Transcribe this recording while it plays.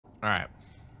Alright.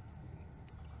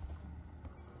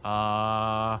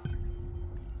 Oh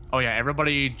yeah,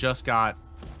 everybody just got...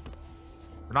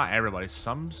 Or not everybody.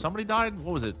 Somebody died?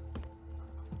 What was it?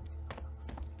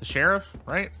 The sheriff,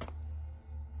 right?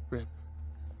 Rip.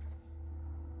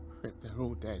 Rip, they're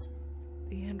all dead.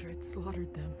 The android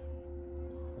slaughtered them.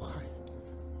 Why?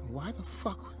 Why the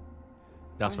fuck?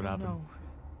 That's what happened. I don't know,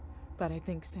 but I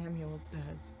think Samuels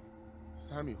does.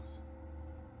 Samuels?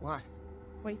 Why?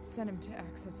 Wait sent him to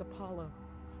access Apollo.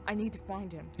 I need to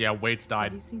find him. Yeah, Waits died.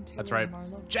 Have you seen Taylor That's right. and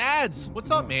Marlowe? Jads,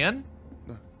 what's up, man?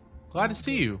 No. Glad to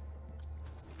see you.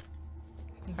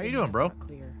 How you doing, bro?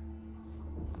 Clear.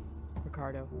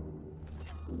 Ricardo.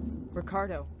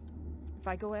 Ricardo, if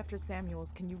I go after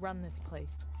Samuels, can you run this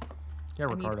place? Yeah,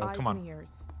 Ricardo, I need come eyes and on.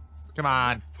 ears. Come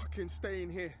on. Fucking staying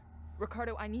here.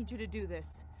 Ricardo, I need you to do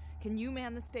this. Can you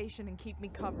man the station and keep me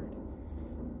covered?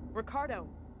 Ricardo!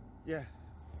 Yeah,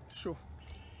 sure.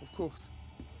 Of course.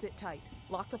 Sit tight.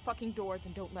 Lock the fucking doors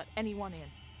and don't let anyone in.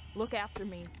 Look after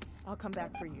me. I'll come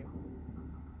back for you.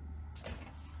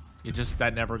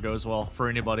 That never goes well for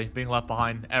anybody. Being left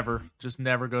behind, ever. Just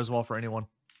never goes well for anyone.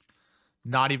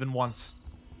 Not even once.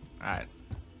 Alright.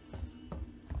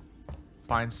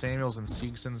 Find Samuels and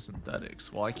Seegson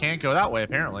synthetics. Well, I can't go that way,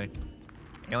 apparently.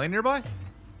 Alien nearby?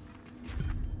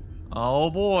 Oh,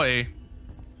 boy.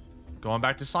 Going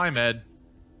back to SciMed.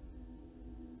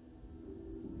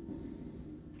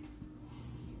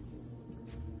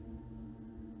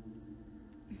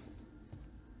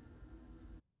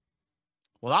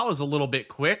 Well, that was a little bit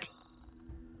quick.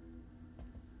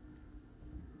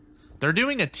 They're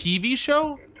doing a TV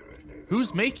show?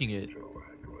 Who's making it?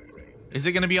 Is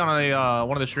it going to be on a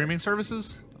one of the streaming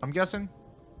services? I'm guessing.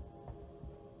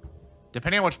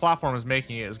 Depending on which platform is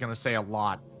making it is going to say a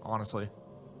lot, honestly.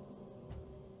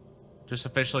 Just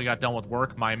officially got done with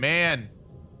work. My man.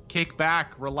 Kick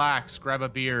back, relax, grab a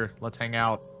beer. Let's hang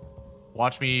out.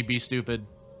 Watch me be stupid.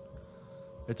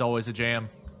 It's always a jam.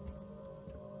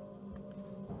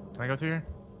 Can I go through here?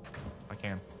 I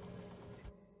can.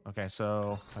 Okay,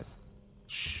 so...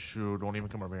 Shoot, don't even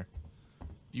come over here.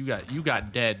 You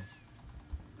got dead.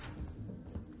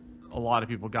 A lot of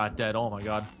people got dead. Oh my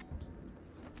god.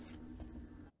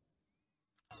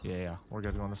 Yeah, we're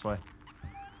good going this way.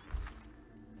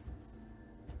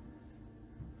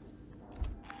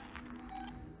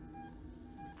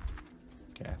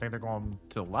 Okay, I think they're going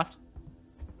to the left.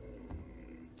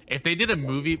 If they did a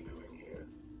movie...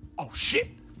 Oh, shit!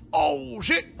 Oh,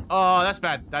 shit! Oh, that's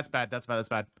bad. That's bad. That's bad. That's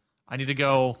bad. I need to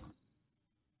go...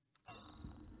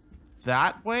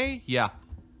 that way? Yeah.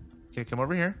 Okay, come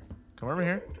over here. Come over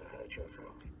here.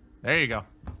 There you go.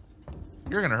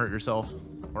 You're gonna hurt yourself.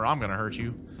 Or I'm gonna hurt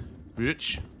you.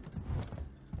 Bitch.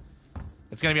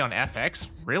 It's gonna be on FX?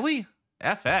 Really?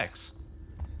 FX?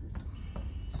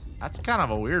 That's kind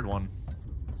of a weird one.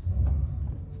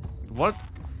 What?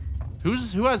 Who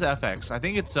has FX? I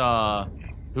think it's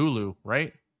Hulu,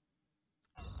 right?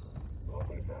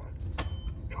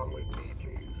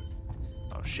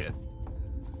 Oh shit.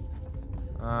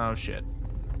 Oh shit.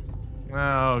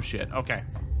 Oh shit. Okay.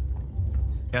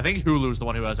 Yeah, I think Hulu's the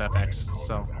one who has FX,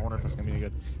 so I wonder if that's gonna be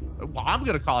good. Well, I'm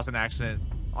gonna cause an accident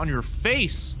on your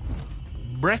face,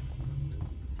 bruh.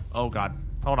 Oh god.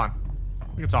 Hold on.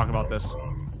 We can talk about this.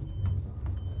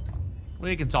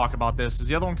 We can talk about this. Is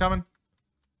the other one coming?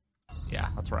 Yeah,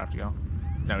 that's where I have to go.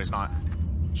 No, he's not.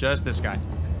 Just this guy.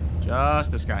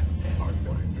 Just this guy.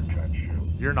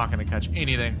 You're not gonna catch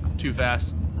anything too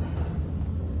fast.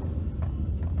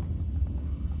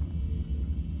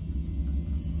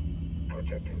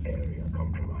 Projected area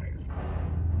compromised.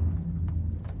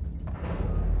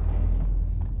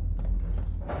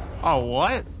 Oh,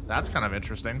 what? That's kind of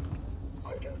interesting.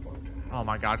 Oh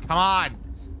my god, come on!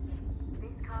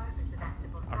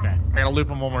 Okay, I gotta loop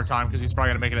him one more time because he's probably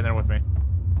gonna make it in there with me.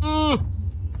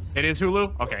 It is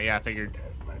Hulu? Okay, yeah, I figured.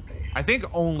 I think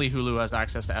only Hulu has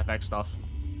access to FX stuff.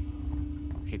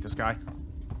 I hate this guy.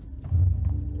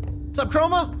 What's up,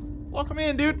 Chroma? Welcome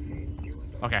in, dude.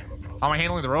 Okay, how am I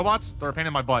handling the robots? They're a pain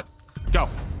in my butt. Go.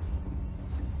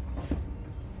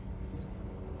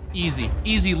 Easy,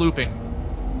 easy looping.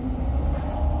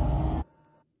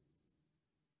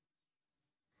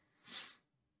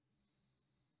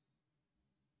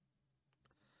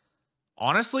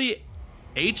 Honestly,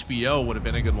 HBO would have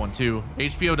been a good one too.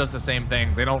 HBO does the same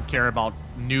thing. They don't care about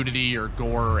nudity or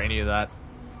gore or any of that.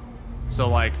 So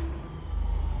like,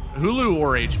 Hulu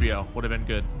or HBO would have been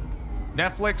good.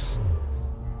 Netflix,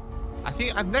 I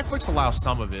think Netflix allows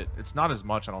some of it. It's not as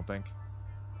much, I don't think.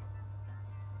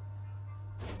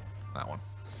 That one.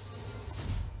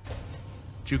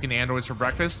 Juking the androids for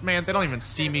breakfast? Man, they don't even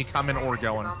see me coming or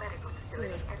going.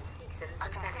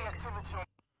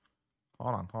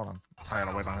 Hold on. I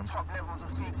gotta wait on him. Top levels of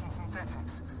seeds and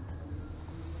synthetics.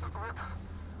 Rip,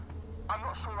 I'm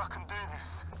not sure I can do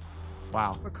this.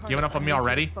 Wow. Ricardo, Giving up on I me need you to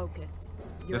already? Focus.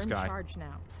 You're This in guy. charge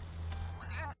now.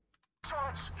 In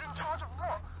charge of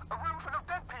what? A room full of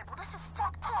dead people? This is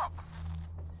fucked up.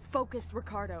 Focus,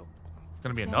 Ricardo.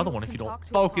 Gonna be another one if you don't Samuels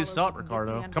can focus talk up, to Apollo,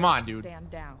 Ricardo. and get Come the on, androids dude. to stand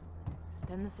down.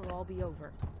 Then this will all be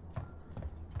over.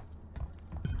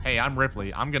 Hey, I'm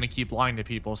Ripley. I'm gonna keep lying to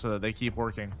people so that they keep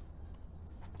working.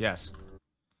 Yes.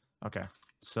 Okay.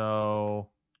 So,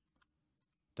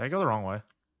 did I go the wrong way?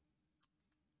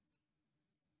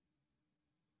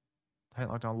 Tight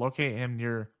lockdown. Locate him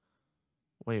near.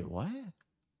 Wait, what?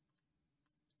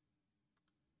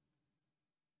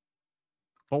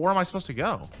 But where am I supposed to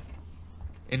go?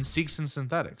 In Seeks and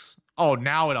Synthetics. Oh,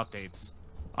 now it updates.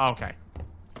 Okay.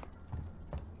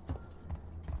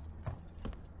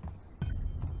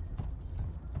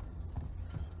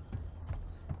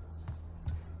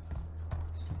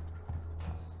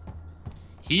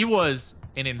 He was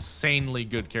an insanely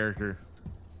good character.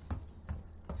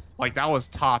 Like, that was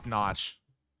top notch.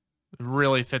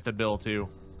 Really fit the bill, too.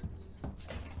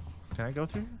 Can I go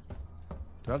through here?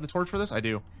 Do I have the torch for this? I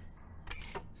do.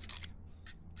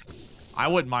 I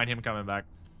wouldn't mind him coming back.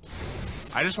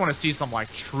 I just want to see some,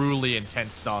 like, truly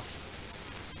intense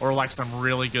stuff. Or, like, some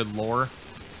really good lore.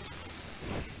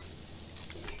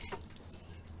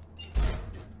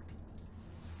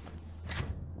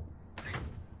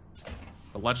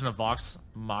 The Legend of Vox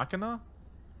Machina?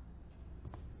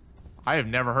 I have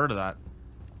never heard of that.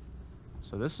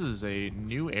 So this is a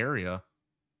new area.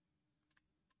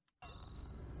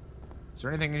 Is there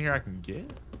anything in here I can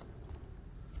get?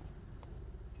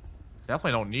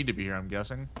 Definitely don't need to be here, I'm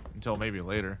guessing. Until maybe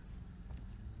later.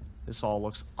 This all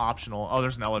looks optional. Oh,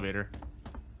 there's an elevator.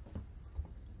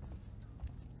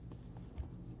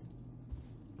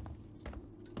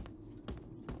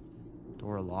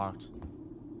 Door locked.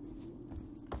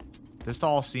 This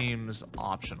all seems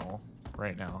optional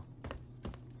right now.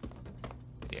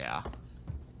 Yeah.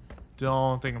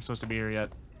 Don't think I'm supposed to be here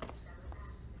yet.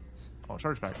 Oh,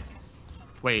 charge pack.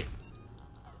 Wait.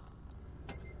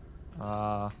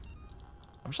 I'm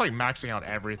just like maxing out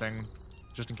everything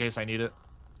just in case I need it.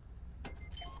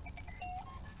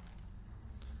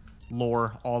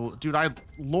 Lore. Dude,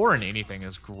 lore in anything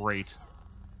is great.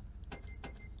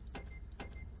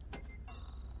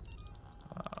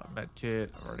 Med kit.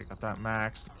 I've already got that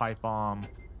maxed. Pipe bomb.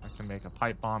 I can make a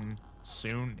pipe bomb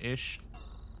soon-ish.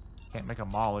 Can't make a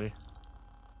molly.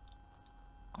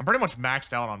 I'm pretty much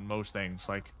maxed out on most things.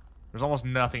 Like, there's almost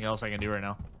nothing else I can do right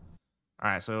now.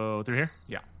 Alright, so through here?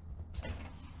 Yeah.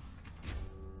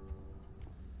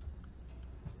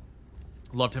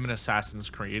 Loved him in Assassin's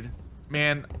Creed.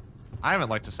 Man, I haven't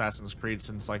liked Assassin's Creed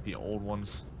since, like, the old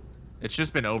ones. It's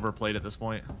just been overplayed at this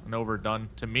point. And overdone.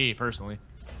 To me, personally.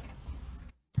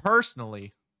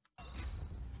 Personally.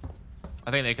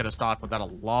 I think they could have stopped with that a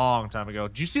long time ago.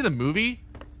 Did you see the movie?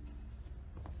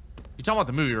 You talking about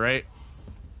the movie, right?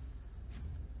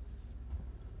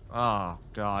 Oh,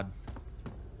 God.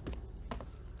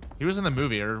 He was in the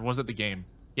movie, or was it the game?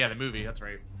 Yeah, the movie, that's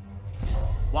right.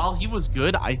 While he was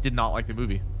good, I did not like the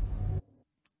movie.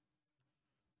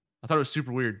 I thought it was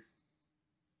super weird.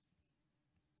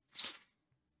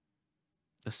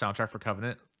 The soundtrack for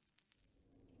Covenant.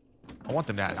 I want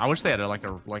them to. I wish they had like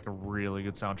a really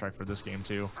good soundtrack for this game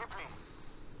too. Ripley,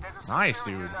 there's a Nice,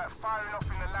 security dude. alert firing off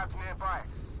in the labs nearby.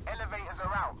 Elevators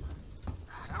are out.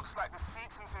 Looks like the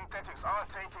seeds and synthetics aren't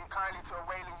taking kindly to a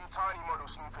Wayland Yutani model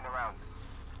snooping around.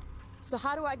 So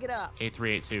how do I get up?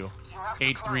 8382. You have to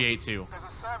 8382. climb. There's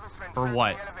a service vent For through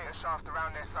what? the elevator shaft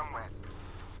around there somewhere.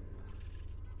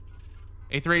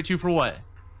 8382 for what?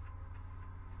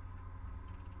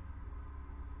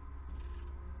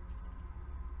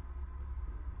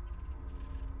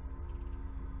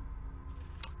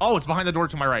 Oh, it's behind the door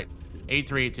to my right.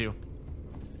 8382.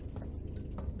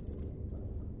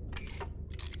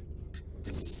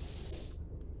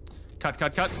 Cut,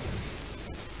 cut, cut.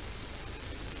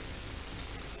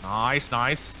 Nice,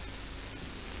 nice.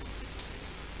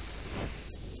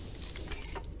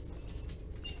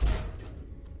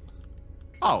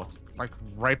 Oh, it's like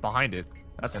right behind it.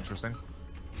 That's interesting.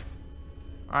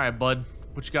 All right, bud.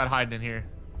 What you got hiding in here?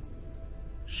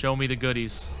 Show me the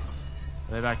goodies.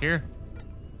 Are they back here?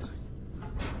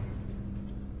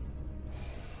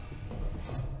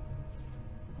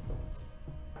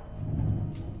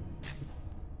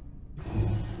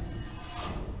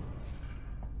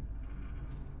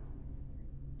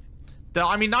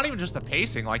 I mean, not even just the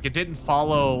pacing. Like, it didn't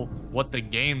follow what the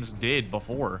games did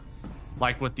before.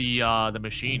 Like with the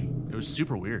machine. It was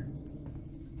super weird.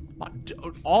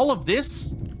 All of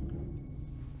this?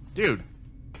 Dude.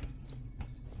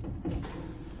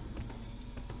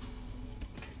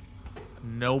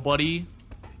 Nobody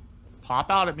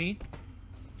pop out at me.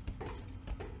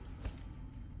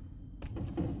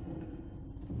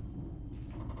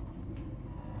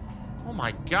 Oh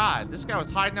my god, this guy was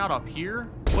hiding out up here?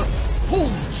 What?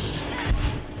 Holy sh!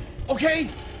 Okay,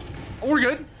 we're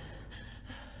good.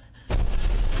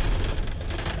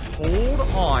 Hold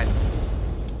on.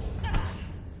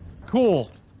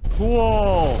 Cool.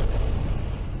 Cool.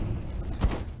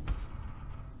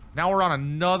 Now we're on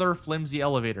another flimsy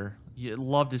elevator. You'd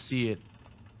love to see it.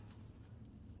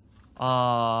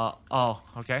 Oh,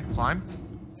 okay, climb.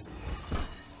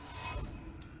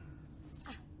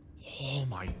 Oh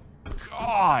my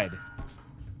god.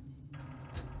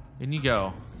 In you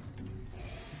go.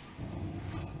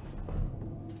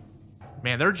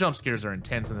 Man, their jump scares are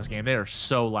intense in this game. They are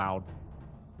so loud.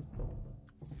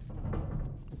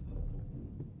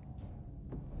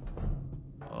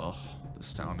 Oh, the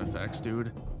sound effects,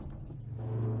 dude.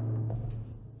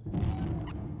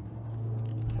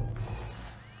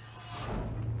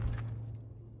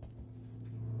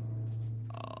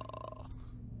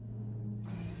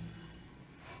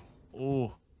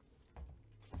 Ooh.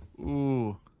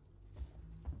 Ooh.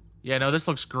 Yeah, no, this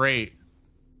looks great.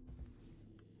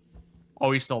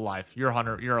 Oh, he's still alive. You're a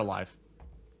hunter. You're alive.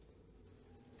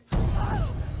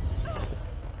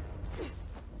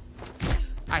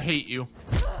 I hate you.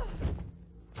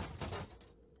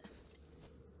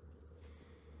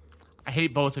 I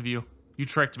hate both of you. You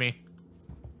tricked me.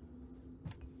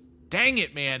 Dang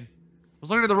it, man. I was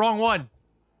looking at the wrong one.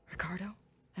 Ricardo,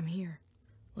 I'm here.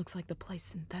 Looks like the place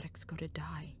synthetics go to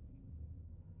die.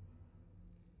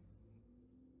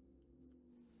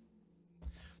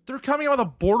 They're coming out with a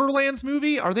Borderlands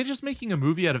movie? Are they just making a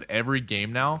movie out of every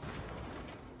game now?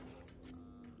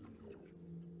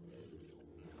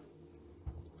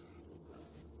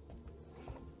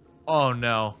 Oh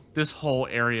no. This whole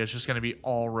area is just going to be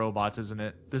all robots, isn't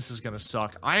it? This is going to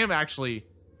suck. I am actually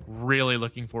really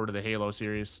looking forward to the Halo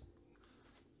series.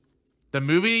 The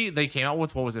movie they came out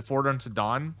with, what was it, Forward Unto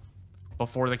Dawn?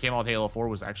 Before they came out with Halo 4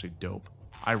 was actually dope.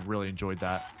 I really enjoyed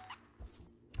that.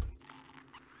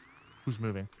 Who's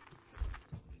moving?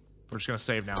 We're just gonna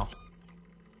save now.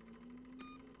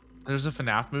 There's a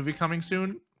FNAF movie coming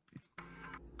soon.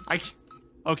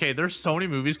 Okay, there's so many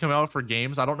movies coming out for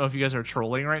games. I don't know if you guys are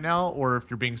trolling right now or if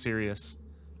you're being serious.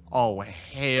 Oh,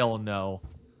 hell no.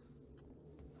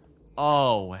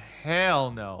 Oh,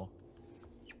 hell no.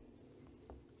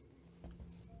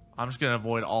 I'm just gonna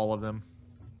avoid all of them.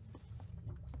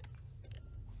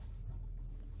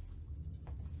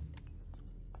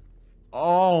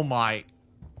 Oh my.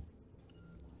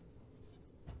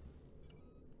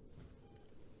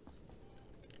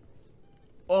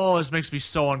 Oh, this makes me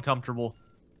so uncomfortable.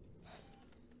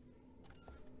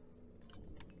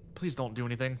 Please don't do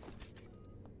anything.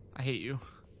 I hate you.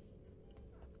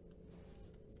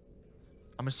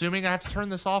 I'm assuming I have to turn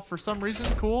this off for some reason.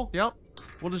 Cool. Yep.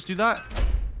 We'll just do that.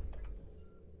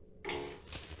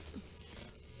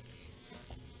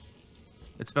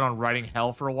 It's been on writing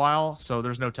hell for a while, so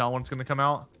there's no telling when it's gonna come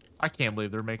out. I can't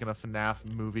believe they're making a FNAF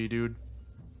movie, dude.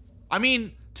 I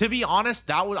mean, to be honest,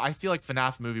 I feel like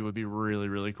FNAF movie would be really,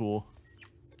 really cool.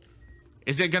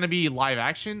 Is it gonna be live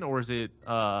action or is it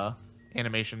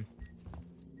animation?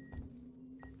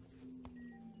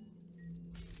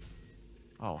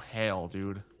 Oh hell,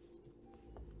 dude.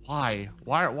 Why?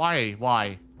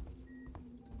 Why?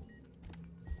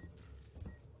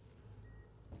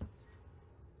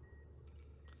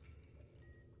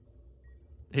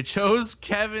 It chose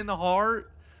Kevin Hart?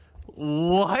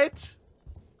 What?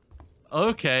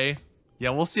 Okay.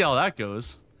 Yeah, we'll see how that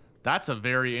goes. That's a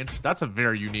very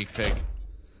unique pick.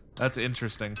 That's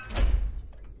interesting.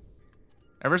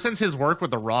 Ever since his work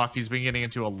with The Rock, he's been getting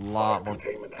into a lot more.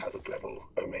 Containment hazard level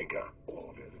Omega.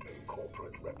 All visiting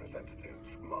corporate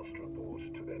representatives must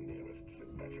report to their nearest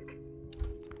synthetic.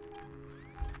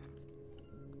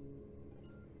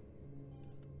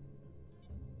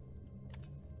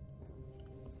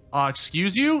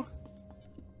 Excuse you?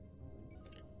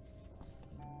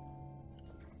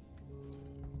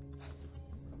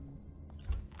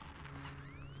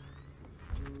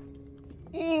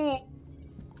 Ooh.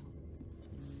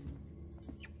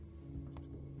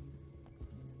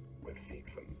 With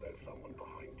Seegson, there's someone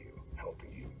behind you,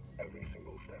 helping you every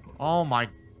single step of Oh my.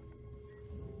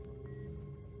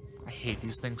 I hate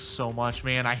these things so much,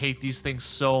 man. I hate these things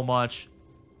so much.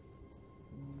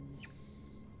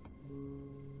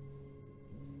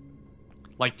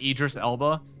 Like Idris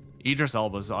Elba. Idris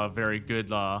Elba's a very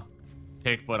good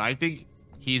pick, but I think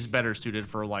he's better suited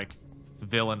for like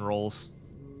villain roles.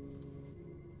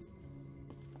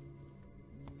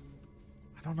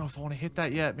 I don't know if I want to hit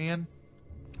that yet, man.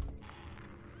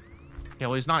 Yeah,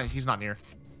 well, he's not near.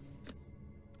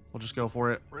 We'll just go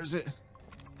for it. Where is it?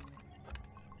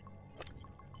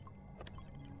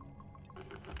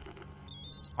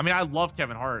 I mean, I love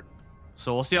Kevin Hart,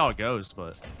 so we'll see how it goes,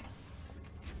 but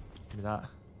give me that.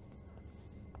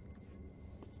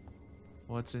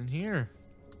 What's in here?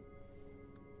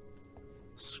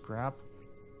 Scrap.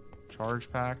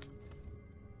 Charge pack.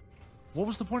 What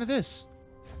was the point of this?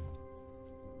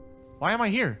 Why am I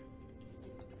here?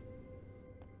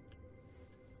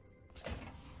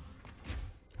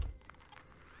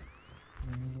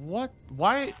 What?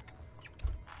 Why?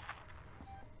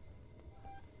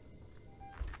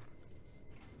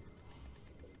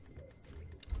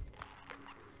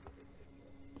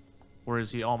 Where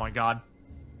is he? Oh my god.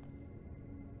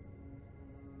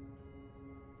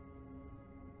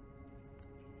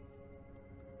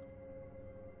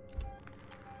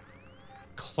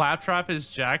 Claptrap is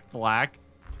Jack Black.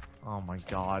 Oh my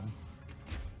god.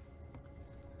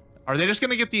 Are they just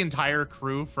gonna get the entire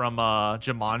crew from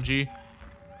Jumanji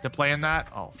to play in that?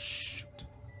 Oh shoot.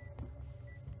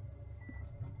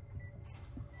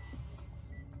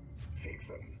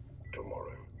 Season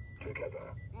tomorrow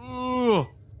together. Ooh.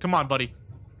 Come on, buddy.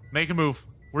 Make a move.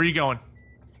 Where are you going?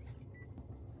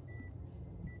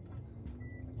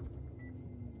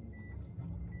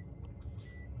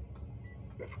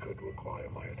 This could require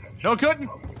my attention. No, couldn't.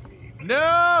 Come with me.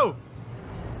 No!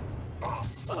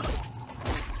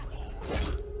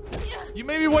 You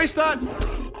made me waste that.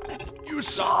 You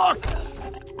suck.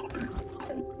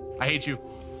 I hate you.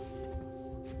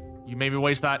 You made me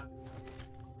waste that.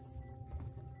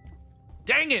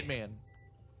 Dang it, man.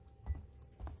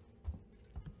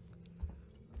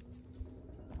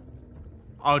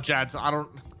 Oh, Jads, I don't...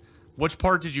 Which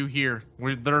part did you hear?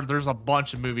 There's a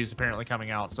bunch of movies apparently coming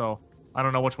out, so I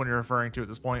don't know which one you're referring to at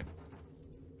this point.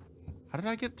 How did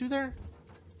I get through there?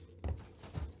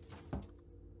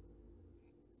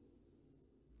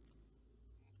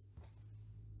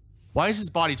 Why is his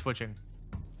body twitching?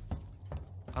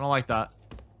 I don't like that.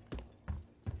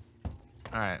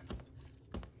 Alright.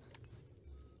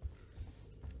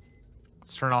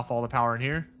 Let's turn off all the power in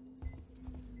here.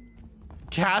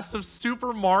 Cast of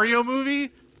Super Mario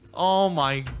movie? Oh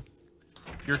my...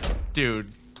 Dude,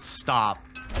 stop.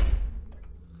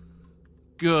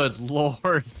 Good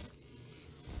lord.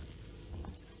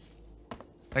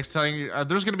 Next time,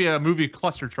 there's gonna be a movie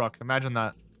Cluster Truck. Imagine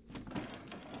that.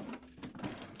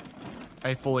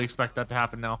 I fully expect that to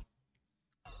happen now.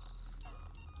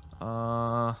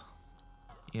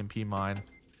 EMP mine.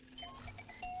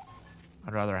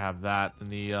 I'd rather have that than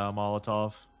the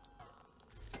Molotov.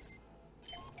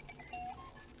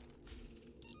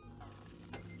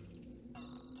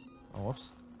 Oh,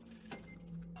 whoops.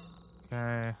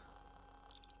 Okay.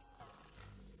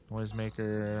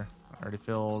 Noisemaker. Already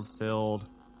filled.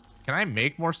 Can I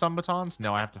make more stun batons?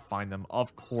 No, I have to find them.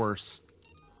 Of course.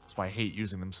 That's why I hate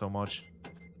using them so much.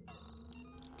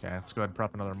 Okay, let's go ahead and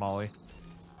prep another molly.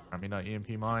 I mean, not EMP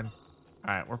mine.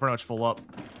 Alright, we're pretty much full up.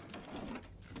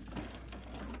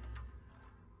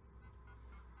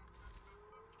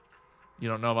 You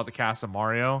don't know about the cast of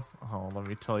Mario? Oh, let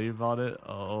me tell you about it.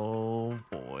 Oh,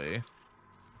 boy.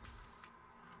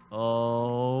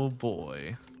 Oh,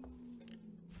 boy.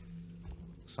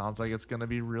 Sounds like it's gonna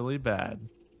be really bad.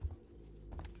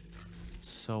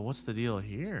 So, what's the deal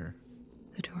here?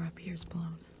 The door up here is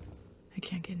blown. I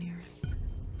can't get near it.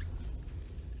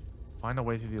 Find a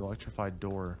way through the electrified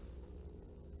door.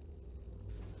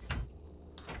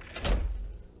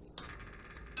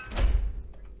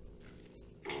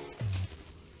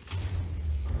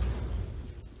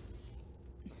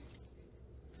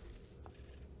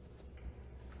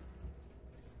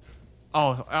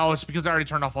 Oh, it's because I already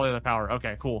turned off all the other power.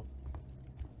 Okay, cool.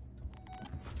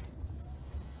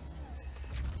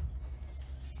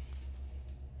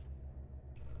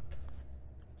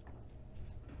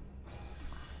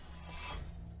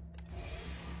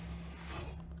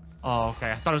 Oh,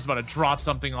 okay. I thought it was about to drop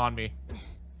something on me.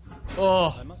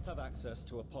 Oh. I must have access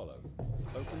to Apollo.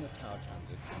 Open the tower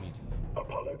transit immediately.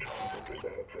 Apollo transit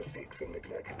reserved for Sikhs and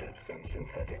executives and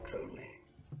synthetics only.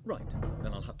 Right.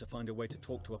 Then I'll have to find a way to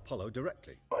talk to Apollo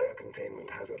directly. Biocontainment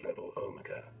hazard level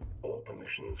Omega. All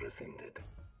permissions rescinded.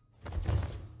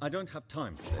 I don't have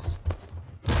time for this.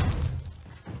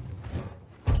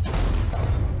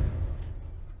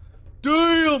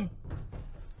 Damn!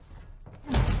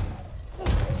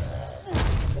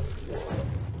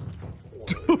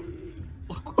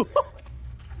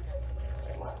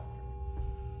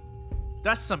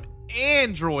 That's some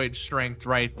android strength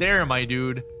right there, my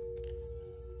dude.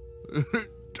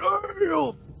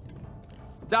 Damn!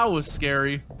 That was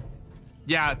scary.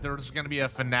 Yeah, there's gonna be a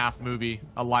FNAF movie,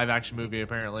 a live-action movie,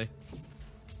 apparently.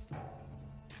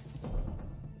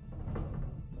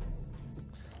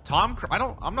 I'm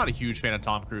not a huge fan of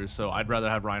Tom Cruise, so I'd rather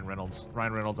have Ryan Reynolds.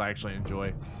 Ryan Reynolds I actually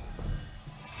enjoy.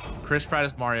 Chris Pratt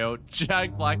is Mario.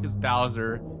 Jack Black is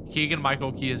Bowser.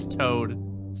 Keegan-Michael Key is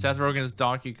Toad. Seth Rogen is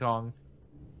Donkey Kong.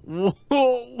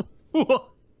 Whoa!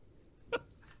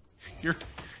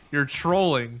 You're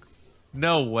trolling.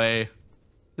 No way.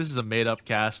 This is a made-up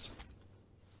cast.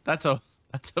 That's a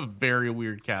very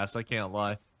weird cast, I can't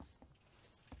lie.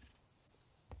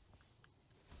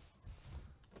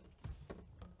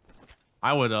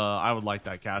 I would like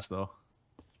that cast though.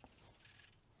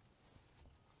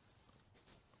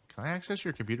 Can I access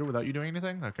your computer without you doing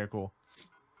anything? Okay, cool.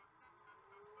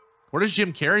 Where does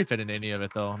Jim Carrey fit in any of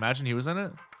it though? Imagine he was in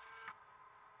it.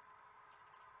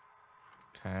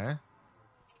 Okay.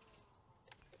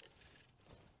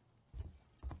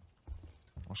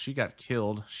 Well, she got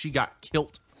killed. She got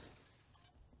killed.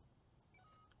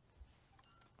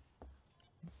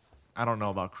 I don't know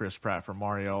about Chris Pratt for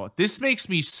Mario. This makes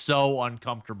me so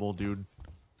uncomfortable, dude.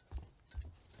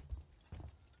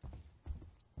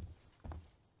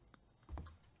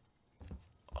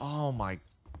 Oh my.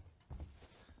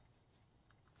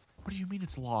 What do you mean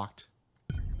it's locked?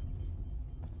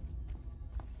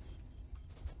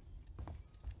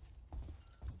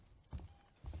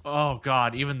 Oh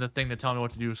god, even the thing to tell me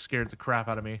what to do scared the crap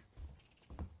out of me.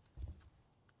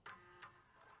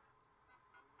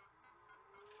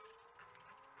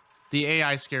 The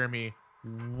AI scare me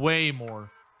way more.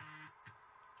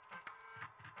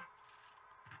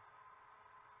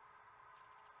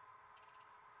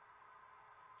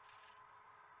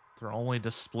 They're only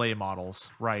display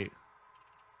models, right?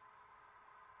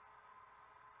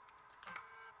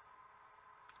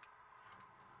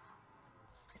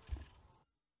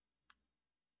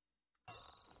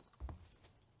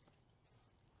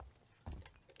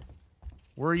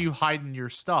 Where are you hiding your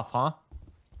stuff, huh?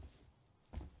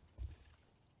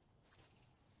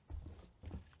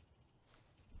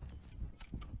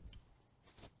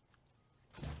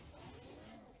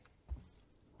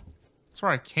 That's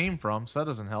where I came from, so that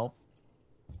doesn't help.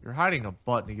 You're hiding a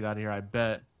button to get out of here, I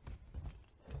bet.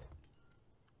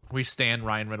 We stand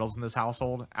Ryan Reynolds in this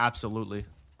household? Absolutely.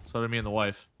 So do me and the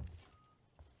wife.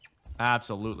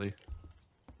 Absolutely.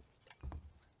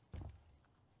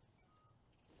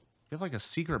 You have like a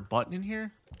secret button in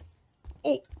here?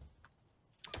 Oh!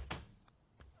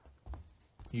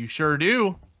 You sure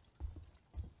do.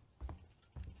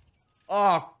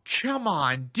 Oh, come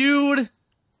on, dude.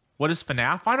 What is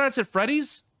FNAF? Five Nights at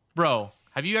Freddy's? Bro,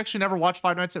 have you actually never watched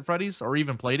Five Nights at Freddy's or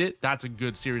even played it? That's a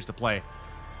good series to play.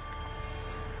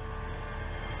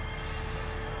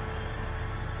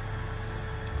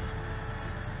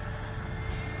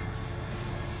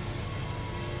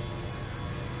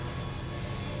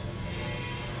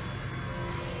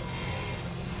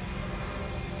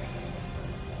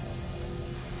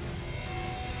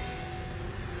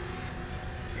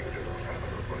 You do not have an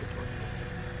appointment.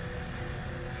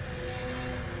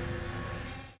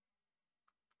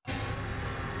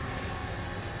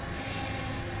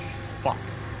 Fuck.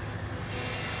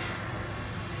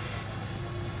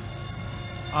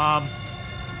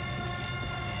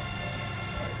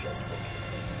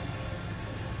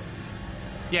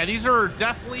 Yeah, these are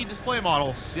definitely display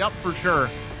models. Yep, for sure.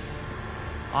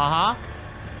 Uh-huh.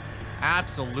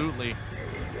 Absolutely.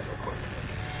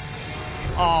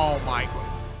 Oh my.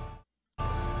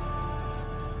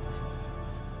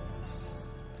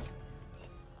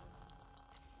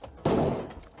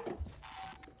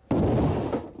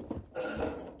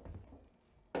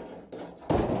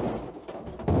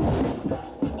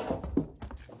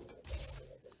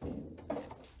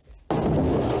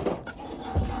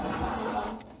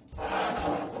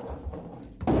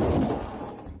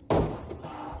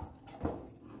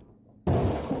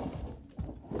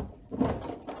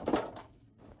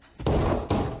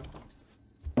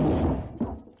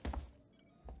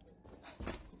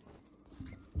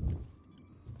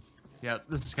 Yeah,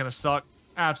 this is gonna suck.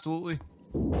 Absolutely.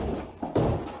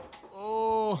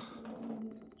 Oh.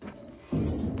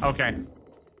 Okay.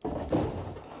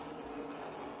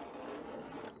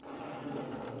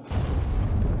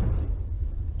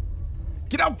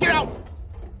 Get out! Get out!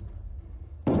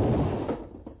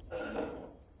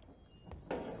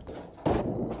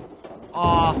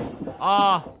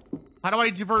 How do I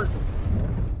divert?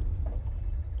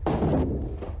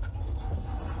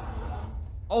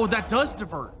 Oh, that does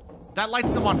divert. That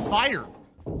lights them on fire.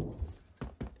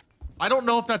 I don't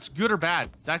know if that's good or bad.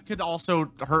 That could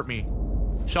also hurt me.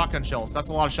 Shotgun shells. That's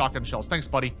a lot of shotgun shells. Thanks,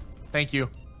 buddy. Thank you.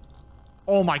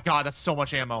 Oh my god, that's so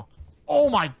much ammo. Oh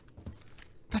my...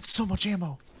 That's so much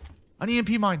ammo. An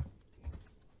EMP mine.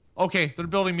 Okay, they're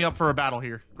building me up for a battle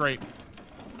here. Great.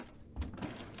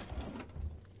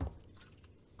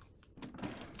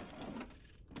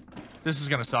 This is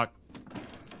gonna suck.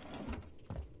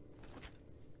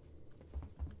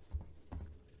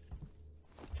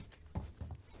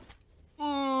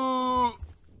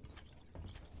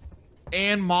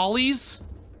 And mollies?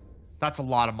 That's a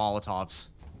lot of Molotovs.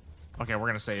 Okay, we're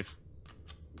gonna save.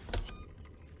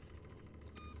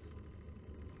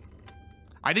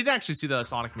 I didn't actually see the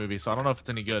Sonic movie, so I don't know if it's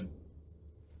any good.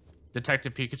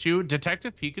 Detective Pikachu?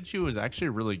 Detective Pikachu is actually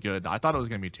really good. I thought it was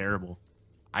gonna be terrible.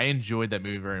 I enjoyed that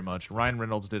movie very much. Ryan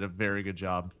Reynolds did a very good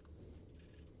job.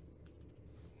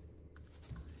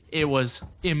 It was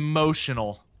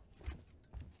emotional.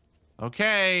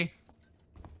 Okay.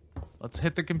 Let's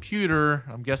hit the computer.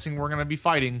 I'm guessing we're gonna be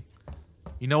fighting.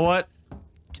 You know what?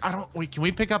 Wait, can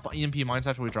we pick up EMP mines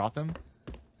after we drop them?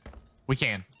 We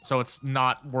can. So it's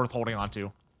not worth holding on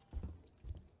to.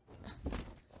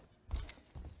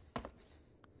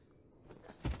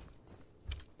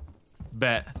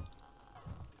 Bet.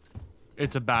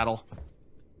 It's a battle.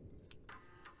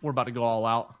 We're about to go all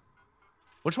out.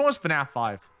 Which one was FNAF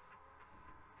 5?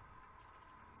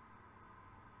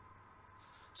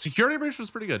 Security Breach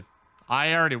was pretty good.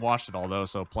 I already watched it all though,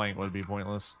 so playing would be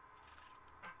pointless.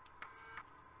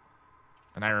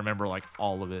 And I remember like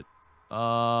all of it.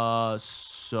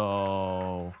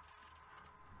 So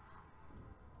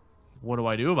what do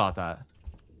I do about that?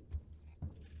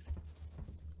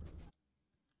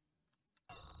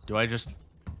 Do I just...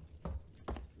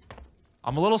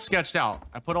 I'm a little sketched out.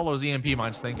 I put all those EMP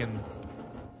mines thinking...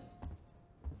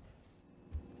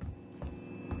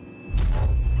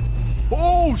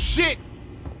 Oh, shit!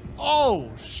 Oh,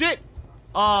 shit!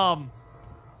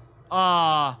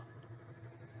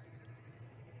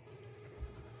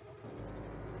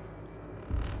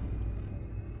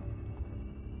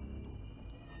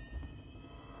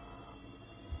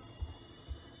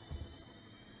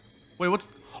 Wait, what's...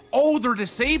 Oh, they're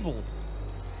disabled!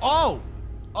 Oh!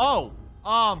 Oh!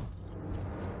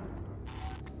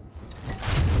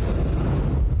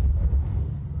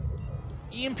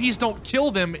 EMPs don't kill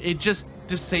them, it just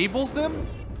disables them?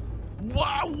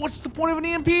 Wow, what's the point of an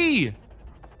EMP?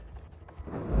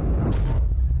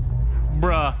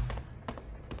 Bruh.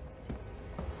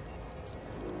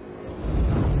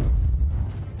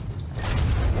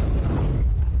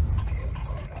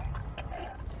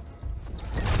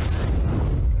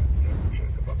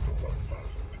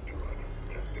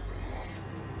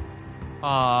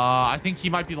 I think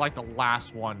he might be like the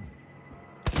last one.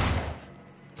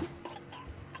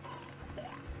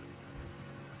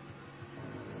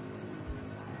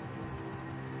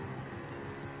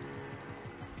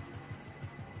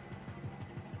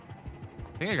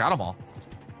 I think I got them all.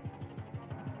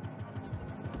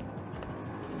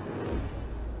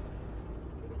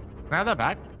 Can I have that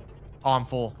back? Oh, I'm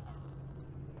full.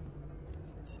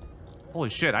 Holy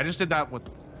shit, I just did that with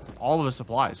all of the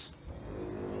supplies.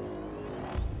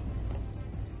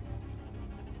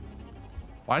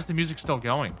 Why is the music still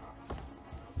going?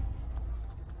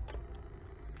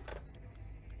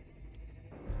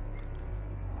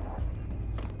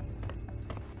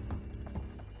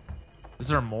 Is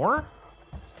there more?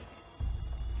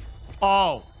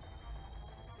 Oh.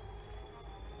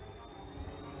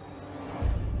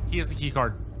 He has the key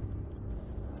card.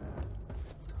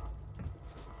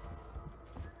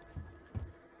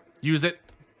 Use it.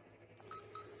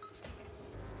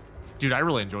 Dude, I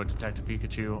really enjoyed Detective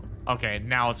Pikachu. Okay,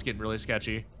 now it's getting really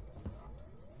sketchy.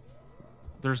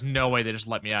 There's no way they just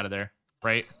let me out of there,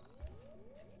 right?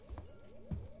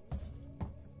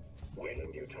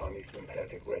 Weyland-Yutani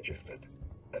synthetic registered.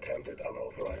 Attempted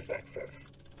unauthorized access.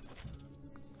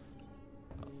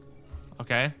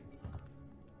 Okay.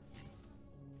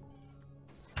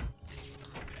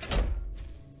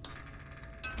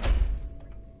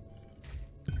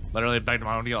 Literally begged him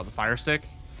I want to get out the fire stick.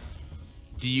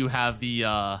 Do you have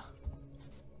the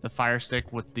fire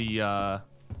stick with the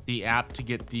app to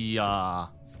get the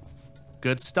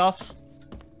good stuff?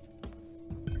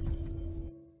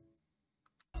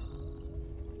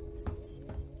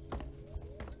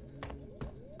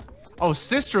 Oh,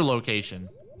 sister location.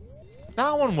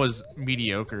 That one was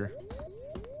mediocre.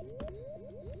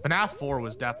 FNAF 4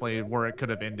 was definitely where it could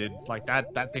have ended. Like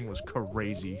that thing was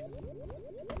crazy.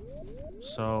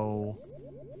 So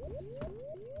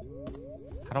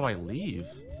how do I leave?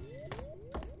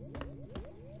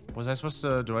 Was I supposed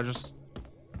to, do I just,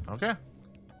 okay.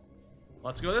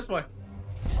 Let's go this way.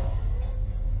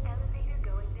 Elevator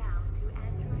going down to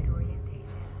Android orientation.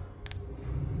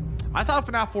 I thought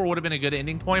FNAF 4 would have been a good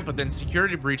ending point, but then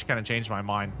Security Breach kind of changed my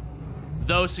mind.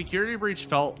 Though Security Breach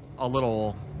felt a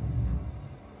little...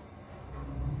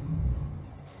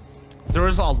 There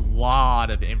was a lot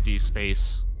of empty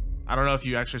space. I don't know if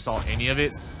you actually saw any of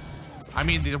it. I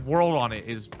mean, the world on it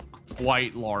is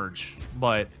quite large,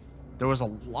 but there was a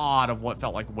lot of what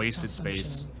felt like wasted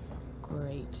space.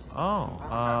 Great.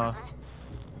 Oh,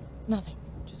 Nothing.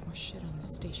 Just more shit on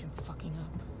this station fucking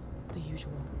up. The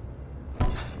usual.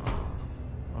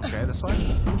 okay, this way?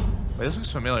 Wait, this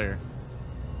looks familiar.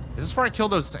 Is this where I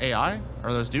killed those AI?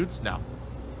 Or those dudes? No.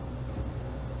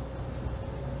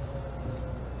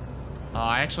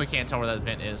 I actually can't tell where that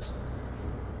vent is.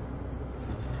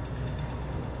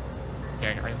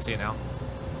 Okay, I can see it now.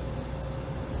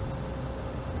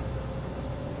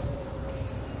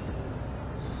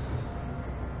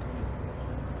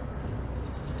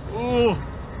 Ooh!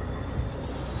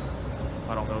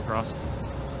 I don't go across.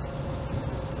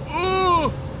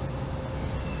 Ooh!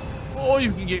 Oh,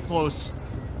 you can get close.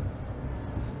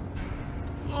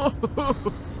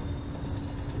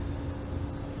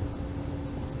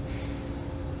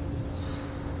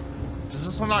 Does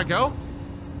this one not go?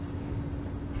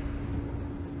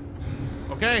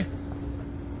 Okay.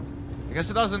 I guess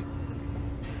it doesn't.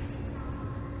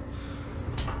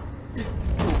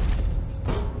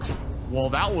 Well,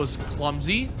 that was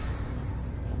clumsy.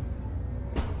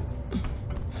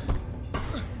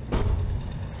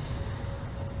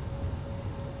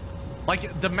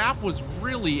 Like, the map was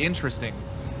really interesting.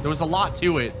 There was a lot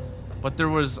to it, but there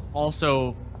was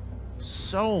also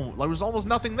there was almost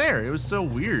nothing there. It was so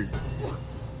weird.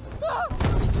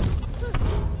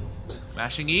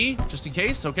 Mashing E, just in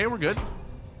case. Okay, we're good.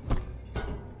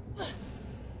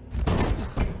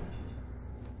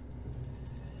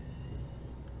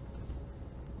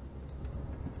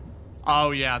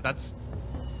 Oh, yeah, that's...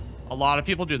 A lot of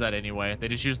people do that anyway. They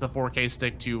just use the 4K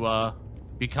stick to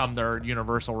become their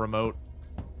universal remote.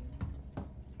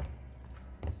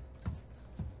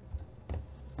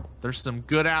 There's some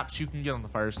good apps you can get on the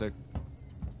Fire Stick.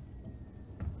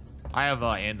 I have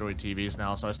Android TVs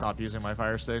now, so I stopped using my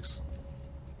Fire Sticks.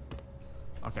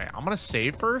 Okay, I'm gonna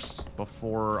save first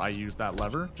before I use that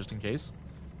lever, just in case.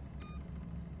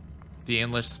 The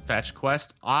endless fetch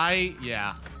quest.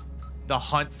 Yeah. The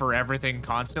hunt for everything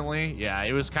constantly. Yeah,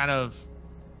 it was kind of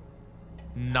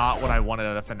not what I wanted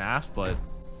out of FNAF, but...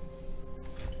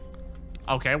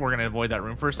 Okay, we're gonna avoid that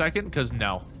room for a second, because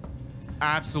no.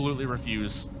 Absolutely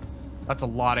refuse. That's a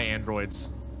lot of androids.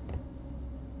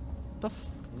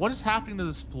 What is happening to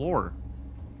this floor?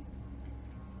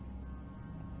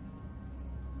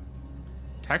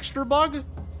 Texture bug?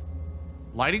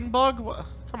 Lighting bug? What?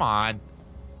 Come on.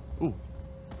 Ooh.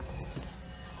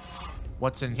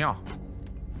 What's in here?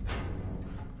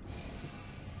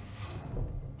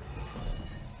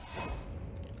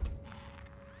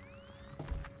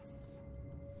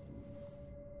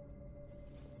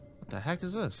 What the heck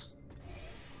is this?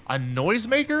 A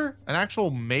noisemaker? An actual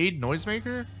made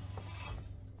noisemaker?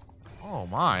 Oh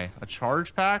my. A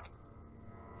charge pack?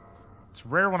 It's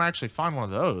rare when I actually find one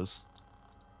of those.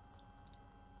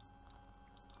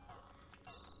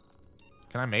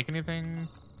 Can I make anything?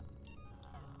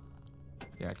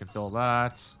 Yeah, I can fill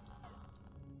that.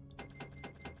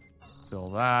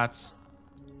 Fill that.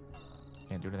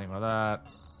 Can't do anything with that.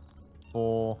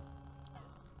 Full.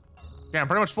 Yeah, I'm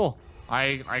pretty much full.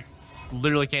 I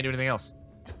literally can't do anything else.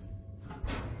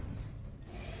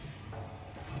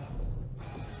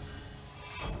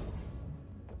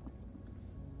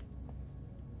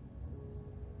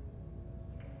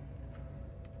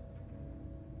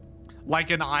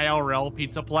 Like an IRL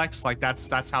Pizzaplex, like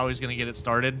that's how he's gonna get it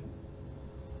started.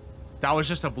 That was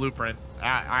just a blueprint.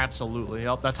 Absolutely.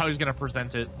 Yep. That's how he's gonna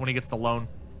present it when he gets the loan.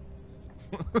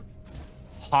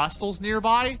 Hostels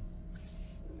nearby?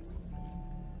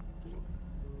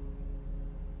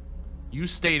 You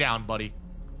stay down, buddy.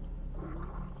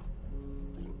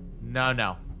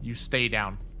 No. You stay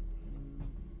down.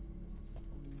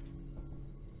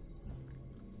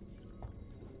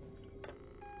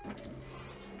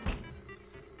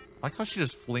 I like how she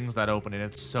just flings that open and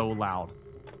it's so loud.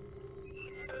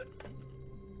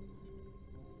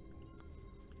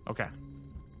 Okay.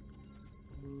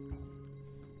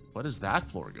 What does that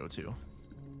floor go to?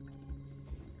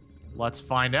 Let's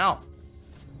find out.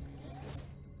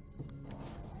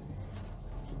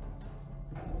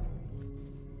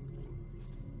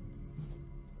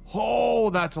 Oh,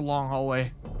 that's a long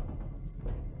hallway.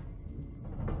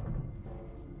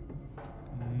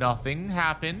 Nothing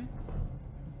happened.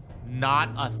 Not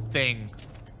a thing.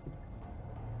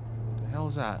 What the hell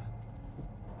is that?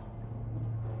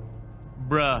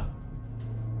 Bruh.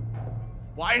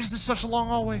 Why is this such a long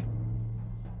hallway?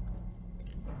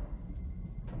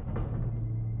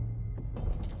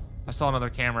 I saw another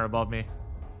camera above me.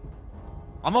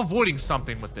 I'm avoiding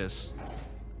something with this.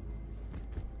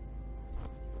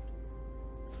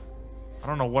 I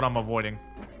don't know what I'm avoiding.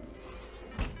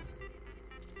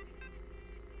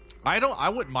 I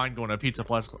wouldn't mind going to a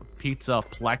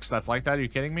Pizzaplex that's like that. Are you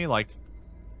kidding me? Like,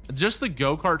 just the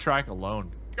go-kart track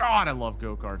alone. God, I love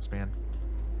go-karts, man.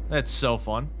 That's so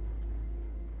fun.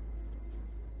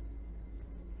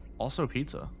 Also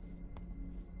pizza.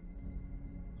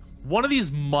 One of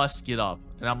these must get up,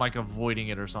 and I'm like avoiding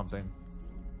it or something.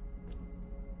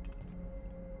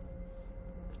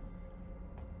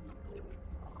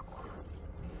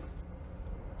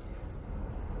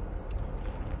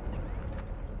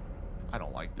 I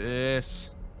don't like this.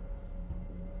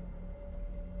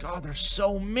 God, there's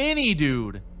so many,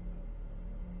 dude.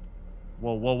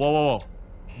 Whoa, whoa, whoa, whoa, whoa.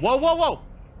 Whoa, whoa, whoa.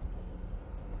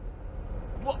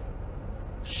 What?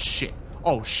 Shit.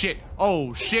 Oh, shit.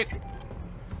 Oh, shit.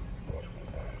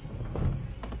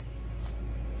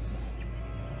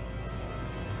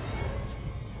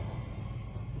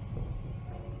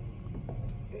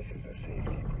 This is a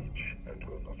safety breach and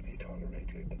will not be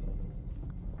tolerated.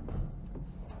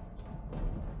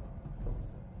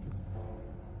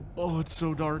 Oh, it's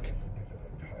so dark.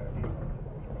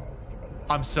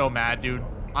 I'm so mad, dude.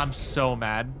 I'm so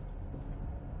mad.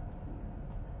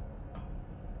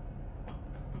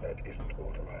 That isn't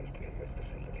authorized in this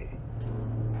facility.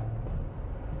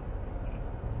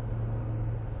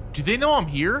 Do they know I'm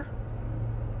here?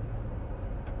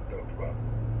 Don't run.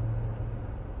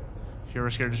 If you're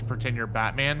scared, just pretend you're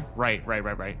Batman. Right. You and I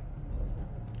are going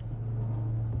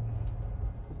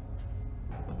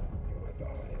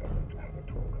to have a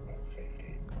talk about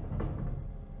safety.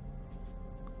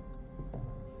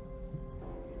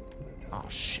 Oh,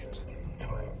 shit.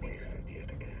 Time wasted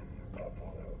yet again,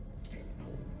 Apollo.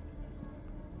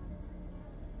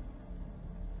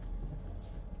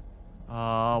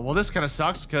 Well, this kind of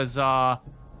sucks, because, right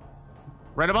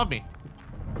above me.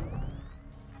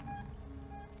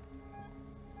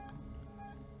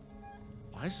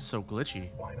 Why is it so glitchy?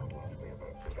 Why not ask me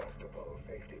about Sevastopol's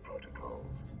safety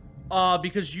protocols?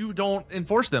 Because you don't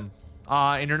enforce them,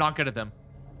 and you're not good at them.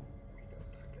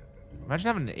 Imagine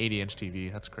having an 80-inch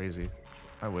TV. That's crazy.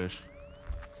 I wish.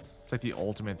 It's like the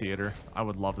ultimate theater. I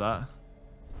would love that.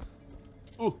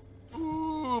 Ooh.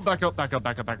 Ooh, back up, back up,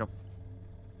 back up, back up.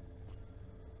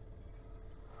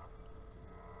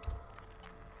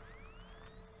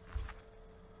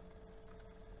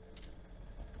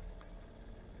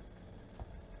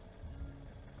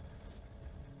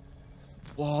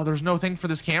 Whoa, there's no thing for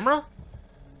this camera?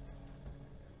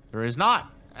 There is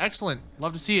not. Excellent.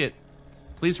 Love to see it.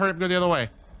 Please hurry up and go the other way.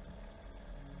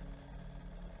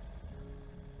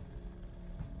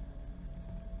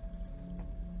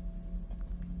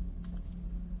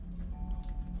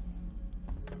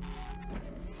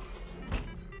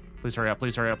 Please hurry up,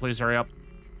 please hurry up, please hurry up.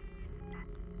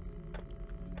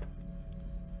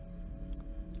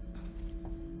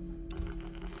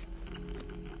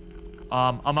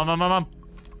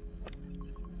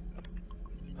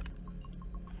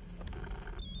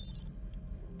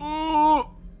 Ooh.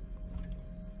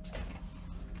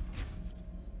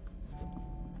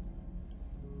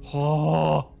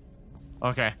 Oh.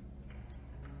 Okay.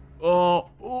 Oh.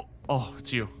 Oh. Oh,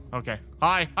 it's you. Okay.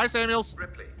 Hi. Hi, Samuels.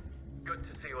 Ripley, good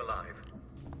to see you alive.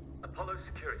 Apollo's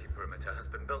security perimeter has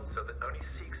been built so that only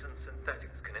Sikhs and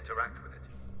synthetics can interact with it.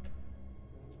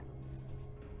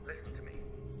 Listen to me.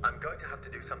 I'm going to have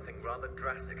to do something rather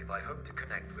drastic if I hope to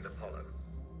connect with Apollo.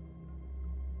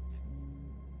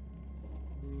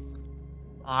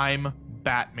 I'm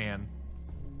Batman.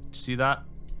 Did you see that?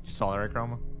 You saw that, right,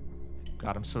 Chroma?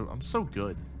 God, I'm so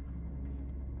good.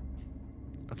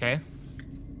 Okay.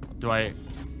 I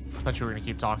thought you were gonna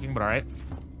keep talking, but all right.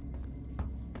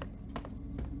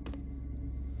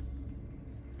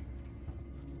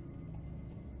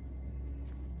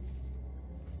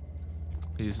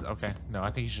 He's okay. No,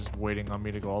 I think he's just waiting on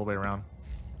me to go all the way around.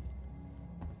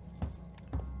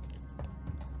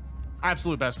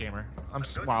 Absolute best gamer.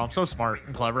 Wow, I'm so smart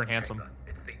and clever and handsome.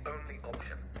 It's the only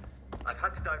option. I've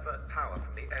had to divert power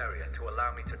from the area to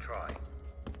allow me to try.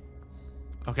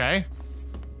 Okay.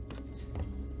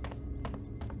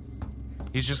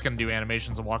 He's just gonna do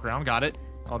animations and walk around. Got it.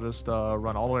 I'll just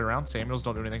run all the way around. Samuels,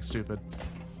 don't do anything stupid.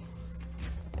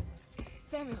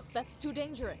 Samuels, that's too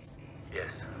dangerous.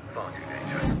 Yes, far too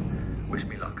dangerous. Wish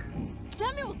me luck.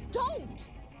 Samuels, don't!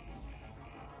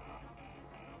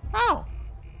 Oh.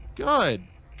 Good.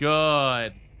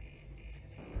 Good.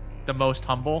 The most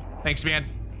humble. Thanks, man.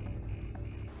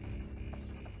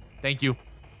 Thank you.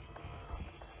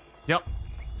 Yep.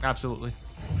 Absolutely.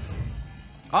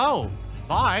 Oh,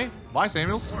 bye. Bye,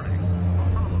 Samuels.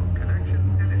 Apollo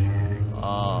connection initiating.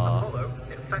 Apollo,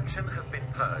 infection has been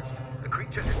purged. The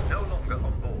creature is no longer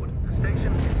on board. The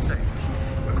station is safe.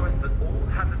 Request that all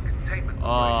hazard containment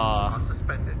operations are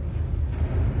suspended.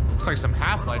 Looks like some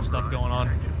Half-Life stuff going on.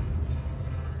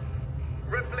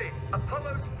 Ripley,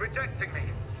 Apollo's rejecting me.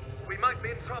 We might be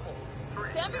in trouble.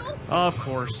 Samuels? Of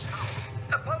course.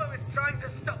 Apollo is trying to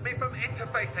stop me from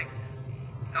interfacing.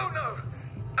 Oh no!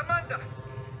 Amanda!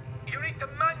 You need to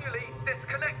manually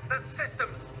disconnect the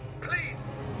systems. Please!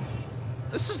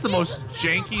 This is the most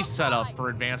janky setup for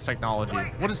advanced technology.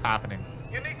 What is happening?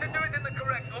 You need to do it in the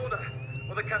correct order,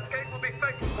 or the cascade will be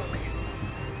fatal for me.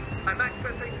 I'm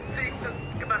accessing Seegson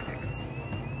schematics.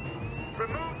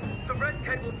 Remove the red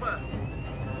cable first.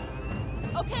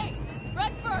 Okay,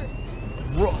 red first.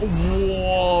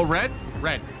 Whoa, red?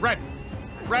 Red, red,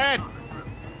 red!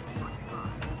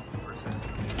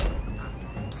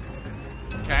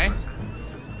 Okay.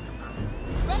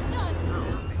 Red done.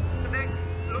 Next,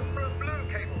 look for a blue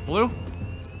cable. Blue?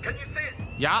 Can you see it?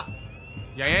 Yeah.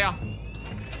 Yeah.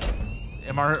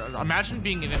 MR, imagine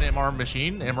being in an MR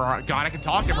machine. MR, God, I can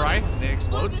talk, MRI. And it Blue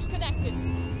explodes. disconnected.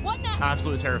 What next?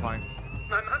 Absolutely terrifying.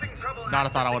 I'm having trouble Not a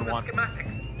thought I accessing would the want.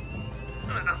 schematics.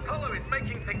 Apollo is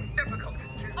making things difficult.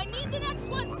 I need the next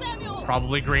one, Samuel.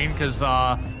 Probably green, because,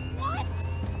 What?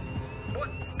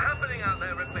 What's happening out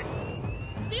there, Ripley?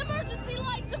 The emergency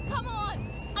lights have come on.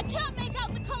 I can't make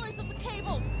out the colors of the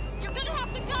cables. You're gonna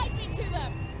have to guide me to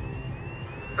them.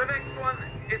 The next one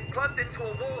is plugged into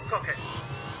a wall socket.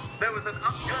 There was an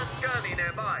upturned gurney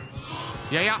nearby.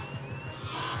 yeah.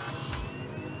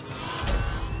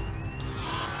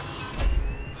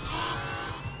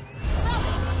 Found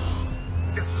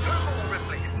it. Just two more,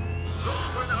 Ripley. Look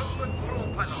for an open floor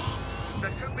panel.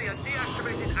 There should be a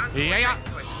deactivated android Yeah. next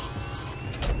to it.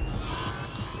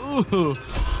 Ooh.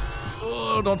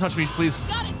 Oh, don't touch me, please.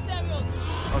 Got it, Samuels.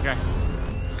 Okay.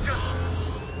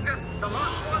 Just the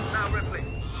last one now, Ripley.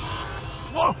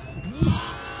 Whoa!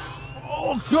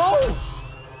 Oh, go!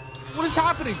 What is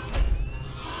happening?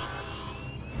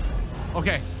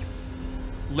 Okay.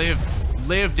 Live.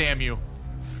 Live, damn you.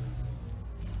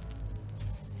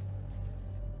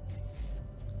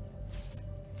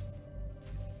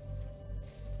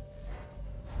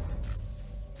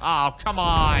 Oh, come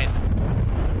on.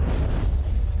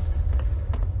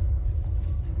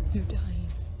 You're dying.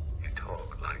 You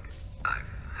talk like I've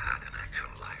had an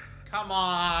actual life. Come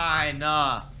on.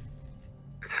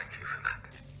 Thank you for that.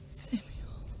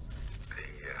 Samuels.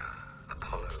 The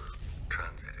Apollo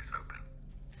transit is open.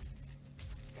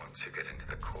 Once you get into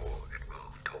the core, it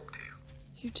will talk to you.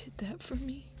 You did that for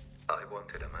me. I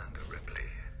wanted Amanda Ripley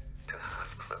to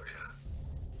have closure.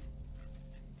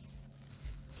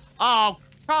 Oh,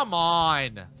 come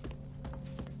on.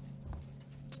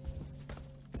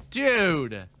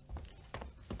 Dude.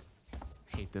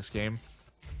 Hate this game.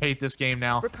 Hate this game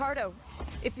now. Ricardo,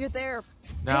 if you're there,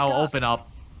 Now pick up. open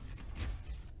up.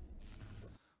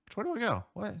 Which way do I go?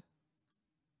 What?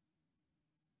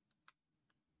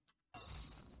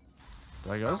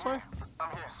 Do I go this way?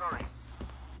 I'm here, sorry.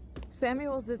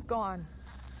 Samuels is gone.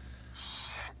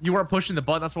 You weren't pushing the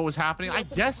button, that's what was happening? You I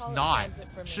opened guess Apollo not. transit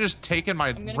for me. Should've just taken my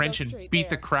I'm gonna wrench go and straight beat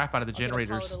the there. crap out of the I'll get Apollo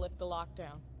generators. to lift the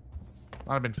lockdown.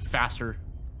 I'd have been faster.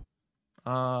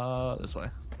 This way.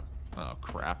 Oh,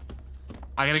 crap.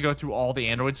 I gotta go through all the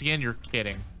androids again? You're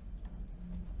kidding.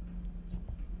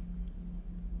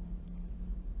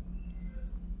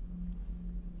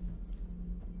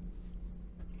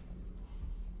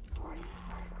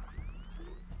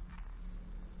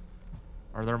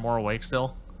 Are there more awake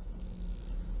still?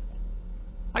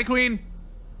 Hi, Queen!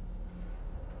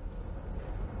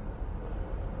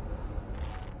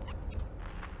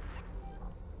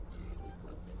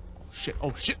 Shit,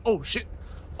 oh shit, oh shit,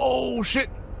 oh shit!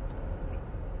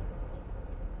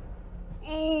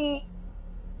 Oh!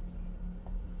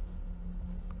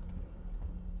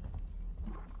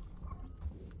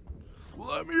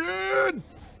 Let me in!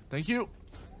 Thank you.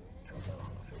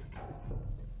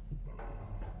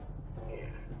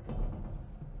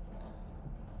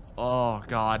 Oh,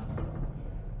 God.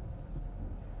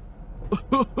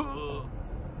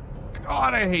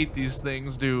 God, I hate these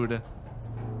things, dude.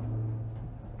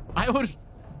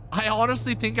 I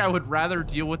honestly think I would rather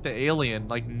deal with the alien.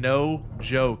 Like, no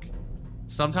joke.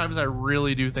 Sometimes I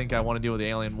really do think I want to deal with the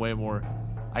alien way more.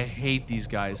 I hate these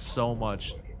guys so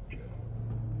much.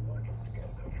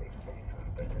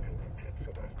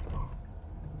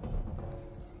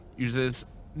 Use this.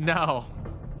 No.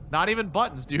 Not even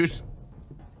buttons, dude.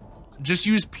 Just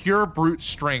use pure brute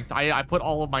strength. I put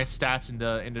all of my stats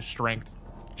into strength.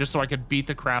 Just so I could beat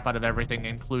the crap out of everything,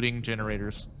 including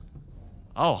generators.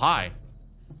 Oh, hi.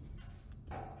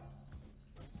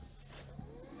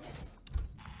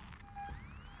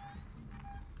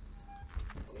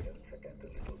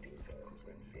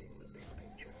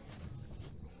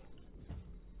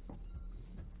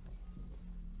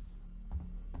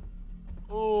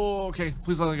 Oh, okay.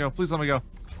 Please let me go. Please let me go.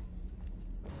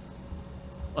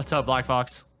 What's up, Black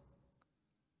Fox?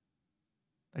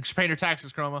 Thanks for paying your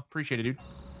taxes, Chroma. Appreciate it, dude.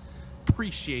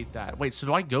 Appreciate that. Wait, so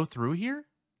do I go through here?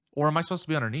 Or am I supposed to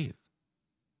be underneath?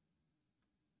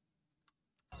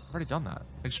 I've already done that.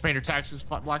 Thanks for paying your taxes,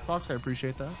 Black Fox. I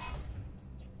appreciate that.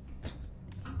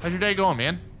 How's your day going,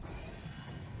 man?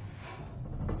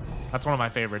 That's one of my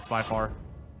favorites by far.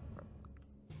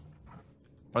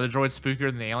 Are the droids spookier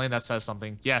than the alien? That says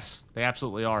something. Yes, they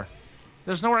absolutely are.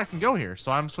 There's nowhere I can go here,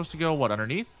 so I'm supposed to go, what,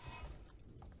 underneath?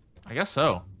 I guess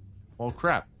so. Well,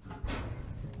 crap.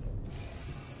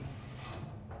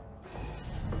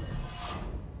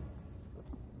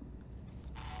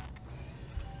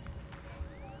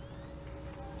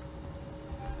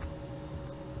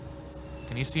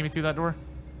 Can you see me through that door?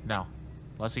 No.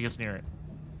 Unless he gets near it.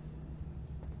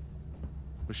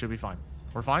 We should be fine.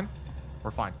 We're fine?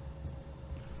 We're fine.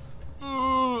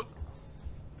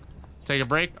 Take a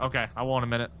break? Okay, I will in a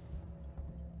minute.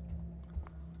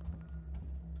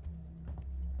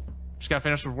 Just got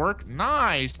finished with work?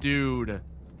 Nice, dude.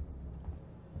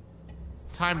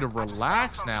 Time to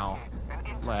relax now.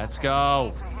 Let's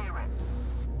go.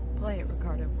 Play it,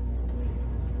 Ricardo.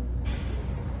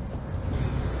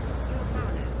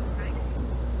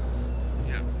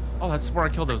 Oh, that's where I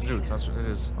killed those dudes. That's what it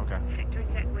is. Okay. Sector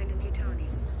exec Wayland Yutani.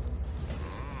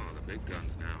 Oh, the big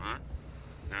guns now, huh?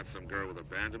 Not some girl with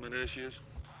abandonment issues?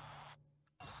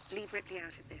 Leave Ripley out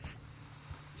of this.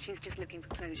 She's just looking for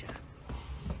closure.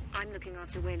 I'm looking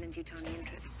after Wayland Yutani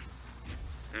interests.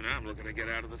 And I'm looking to get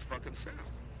out of this fucking cell.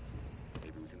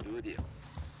 Maybe we can do a deal.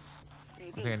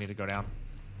 Maybe. I think I need to go down.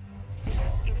 This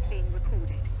is being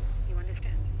recorded. You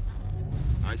understand?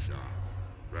 I saw.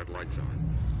 Red lights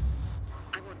on.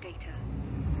 I want data.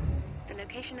 The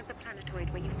location of the planetoid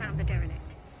where you found the derelict.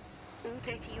 All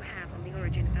data you have on the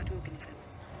origin of that organism.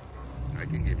 I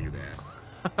can give you that.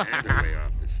 And a way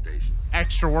off this station.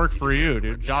 Extra work for you,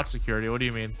 dude. Job security. What do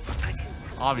you mean?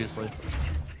 Obviously.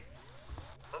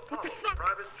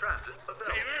 Private transit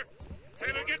available.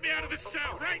 Taylor, get me out of this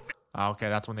cell right Oh, now. okay,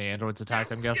 that's when the androids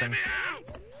attacked, I'm guessing. Get me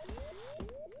out!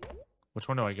 Which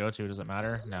one do I go to? Does it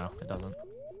matter? No, it doesn't.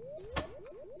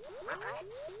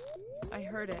 I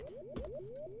heard it.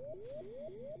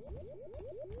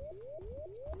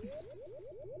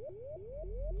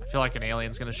 I feel like an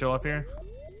alien's gonna show up here.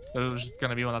 There's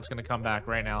gonna be one that's gonna come back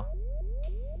right now.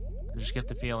 I just get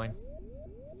the feeling.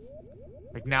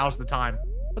 Like, now's the time.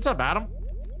 What's up, Adam?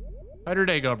 How'd your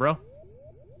day go, bro?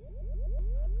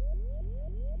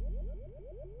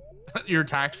 Your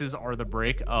taxes are the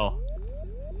break? Oh.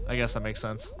 I guess that makes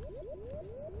sense.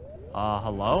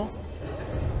 Hello?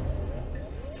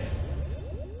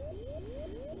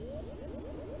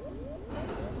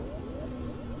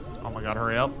 Oh my god,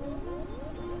 hurry up.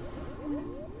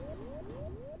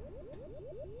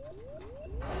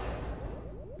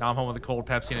 Now I'm home with a cold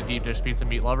Pepsi and a deep dish pizza,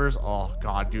 meat lovers. Oh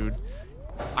god, dude.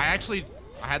 I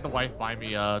had the wife buy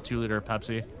me a 2-liter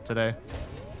Pepsi today.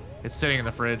 It's sitting in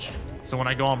the fridge. So when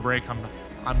I go on break,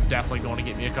 I'm definitely going to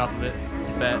get me a cup of it.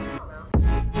 You bet.